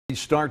We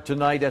start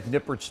tonight at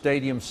Nippert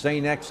Stadium,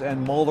 St. X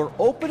and Moeller,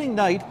 opening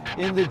night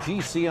in the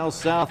GCL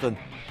South. And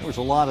there was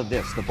a lot of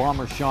this. The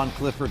Bombers' Sean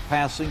Clifford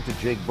passing to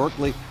Jake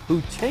Berkeley,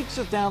 who takes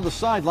it down the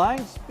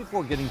sidelines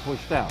before getting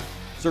pushed out.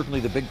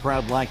 Certainly the big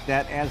crowd liked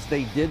that, as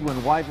they did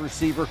when wide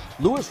receiver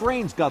Lewis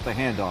Raines got the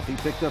handoff. He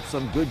picked up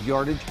some good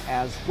yardage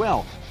as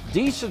well.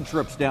 Decent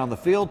trips down the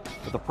field,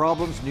 but the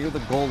problems near the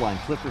goal line.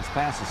 Clifford's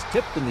pass is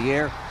tipped in the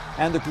air,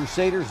 and the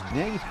Crusaders'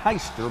 Nate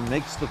Heister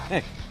makes the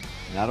pick.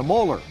 Now to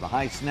Moeller. The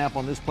high snap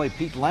on this play.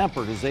 Pete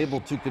Lampert is able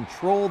to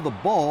control the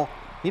ball.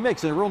 He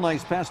makes a real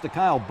nice pass to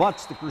Kyle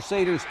Butts. The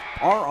Crusaders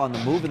are on the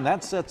move, and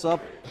that sets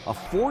up a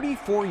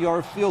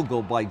 44-yard field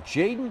goal by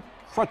Jaden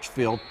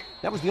Crutchfield.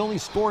 That was the only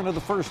scoring of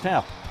the first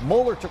half.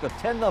 Moeller took a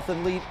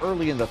 10-0 lead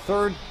early in the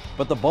third,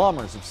 but the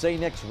Bombers of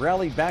St. X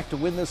rallied back to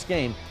win this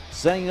game,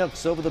 sending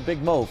us over the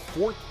Big Mo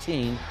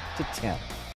 14-10.